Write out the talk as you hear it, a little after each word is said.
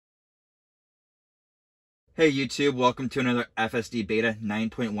Hey YouTube, welcome to another FSD Beta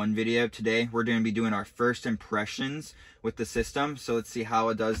 9.1 video. Today we're going to be doing our first impressions with the system, so let's see how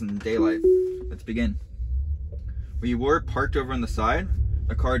it does in daylight. Let's begin. We were parked over on the side.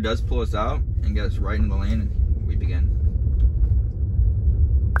 The car does pull us out and get us right in the lane, and we begin.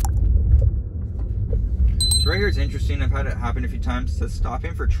 So right here it's interesting, I've had it happen a few times. It says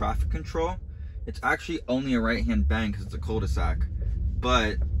stopping for traffic control. It's actually only a right-hand bend because it's a cul-de-sac,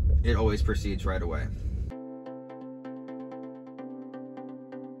 but it always proceeds right away.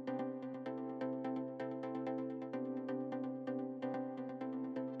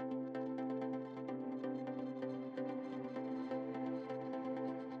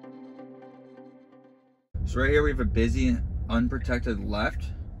 So right here we have a busy, unprotected left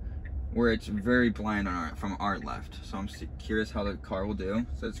where it's very blind on from our left. So I'm curious how the car will do.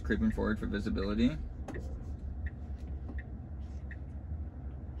 So it's creeping forward for visibility.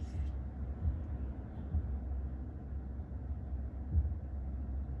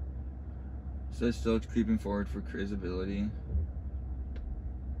 So it's still creeping forward for visibility.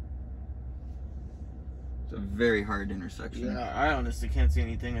 It's a very hard intersection. Yeah, I honestly can't see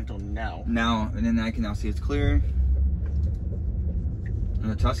anything until now. And then I can now see it's clear.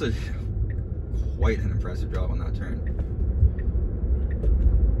 And the Tesla did quite an impressive job on that turn.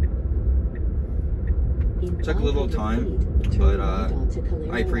 It took a little time, but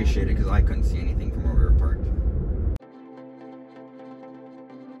I appreciate it because I couldn't see anything from where we were parked.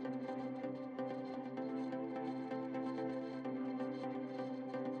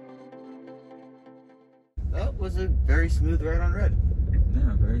 That was a very smooth ride on red.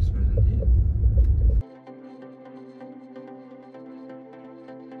 Yeah, very smooth indeed.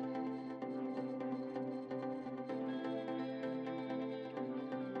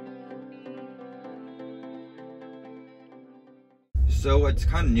 So what's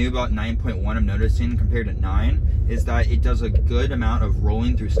kind of new about 9.1 I'm noticing compared to 9 is that it does a good amount of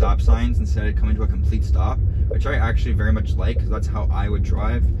rolling through stop signs instead of coming to a complete stop, which I actually very much like because that's how I would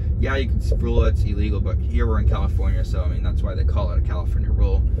drive. Yeah, you can rule it's illegal, but here we're in California, so I mean that's why they call it a California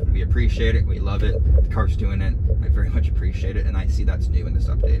rule. We appreciate it, we love it, the car's doing it, I very much appreciate it, and I see that's new in this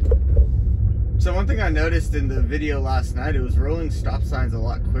update. So one thing I noticed in the video last night, it was rolling stop signs a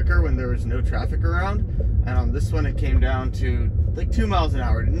lot quicker when there was no traffic around, and on this one it came down to like 2 miles an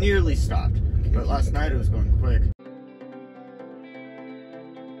hour. It nearly stopped, but last night it was going quick.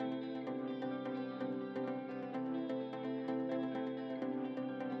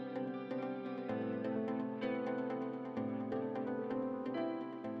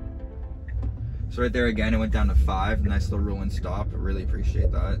 So right there again, it went down to 5. Nice little roll and stop. I really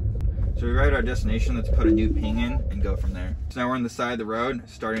appreciate that. So we arrived at our destination. Let's put a new ping in and go from there. So now we're on the side of the road,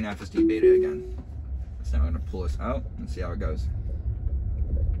 starting FSD beta again. So now I'm going to pull us out and see how it goes.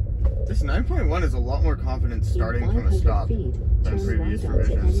 This 9.1 is a lot more confident starting from a stop than previous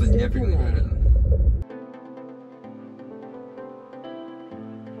versions. Significantly better than.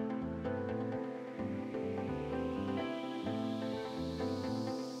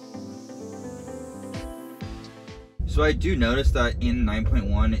 So I do notice that in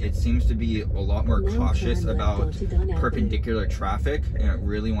 9.1 it seems to be a lot more cautious about perpendicular traffic, and it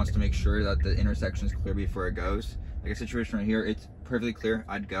really wants to make sure that the intersection is clear before it goes. Like a situation right here, it's perfectly clear,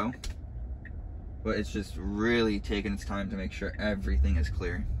 I'd go. But it's just really taking its time to make sure everything is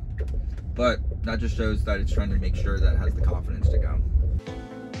clear. But that just shows that it's trying to make sure that it has the confidence to go.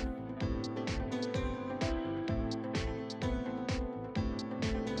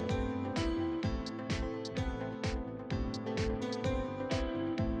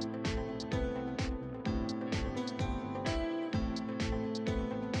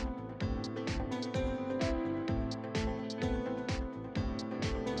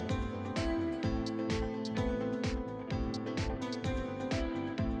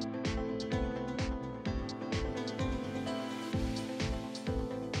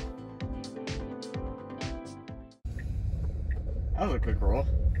 That was a quick roll.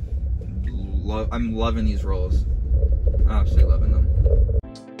 I'm loving these rolls. Absolutely loving them.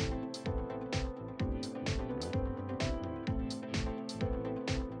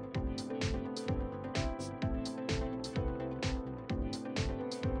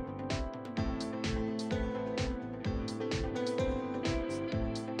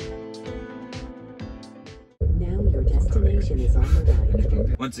 Now your destination is on the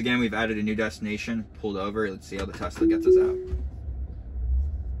right. Once again, we've added a new destination, pulled over. Let's see how the Tesla gets us out.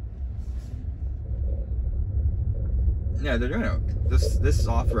 Yeah, they're doing it. This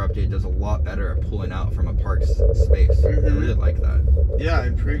software update does a lot better at pulling out from a parked space. I really like that. Yeah,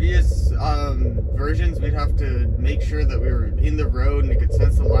 in previous versions, we'd have to make sure that we were in the road and it could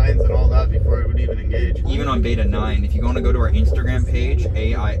sense the lines and all that before it would even disengage. Even on beta 9, if you want to go to our Instagram page,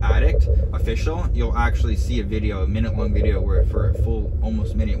 AI Addict Official, you'll actually see a video, a minute-long video, where for a full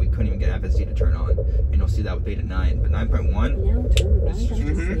almost minute we couldn't even get FSD to turn on, and you'll see that with beta 9. But 9.1, it's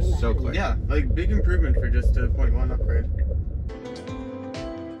just so clear. Yeah, like big improvement for just a 0.1 upgrade.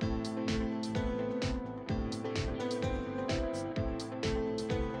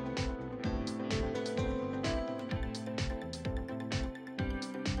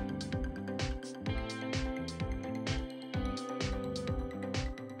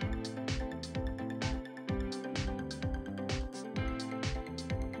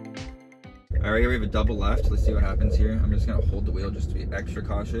 All right, here we have a double left. Let's see what happens here. I'm just gonna hold the wheel just to be extra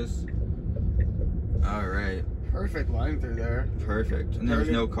cautious. All right. Perfect line through there. Perfect. And there's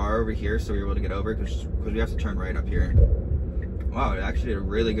no car over here, so we were able to get over because we have to turn right up here. Wow, it actually did a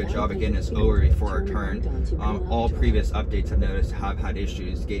really good job of getting us over before our turn. All previous updates I've noticed have had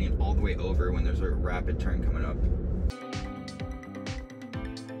issues getting all the way over when there's a rapid turn coming up.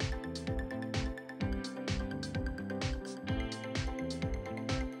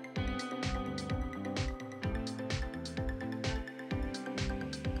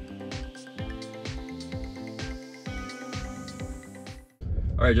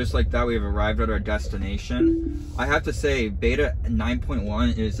 Alright, just like that, we have arrived at our destination. I have to say, beta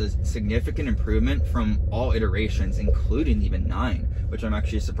 9.1 is a significant improvement from all iterations, including even 9, which I'm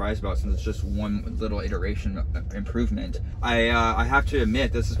actually surprised about since it's just one little iteration improvement. I have to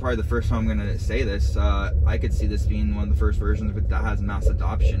admit, this is probably the first time I'm going to say this. I could see this being one of the first versions that has mass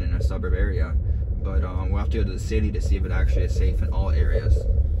adoption in a suburb area. But we'll have to go to the city to see if it actually is safe in all areas.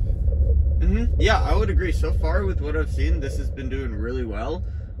 Yeah, I would agree. So far with what I've seen, this has been doing really well.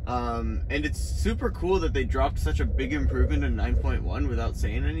 And it's super cool that they dropped such a big improvement in 9.1 without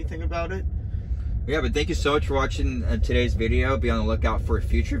saying anything about it. Yeah, but thank you so much for watching today's video. Be on the lookout for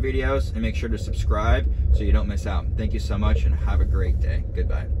future videos and make sure to subscribe so you don't miss out. Thank you so much and have a great day.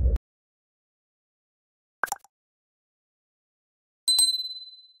 Goodbye.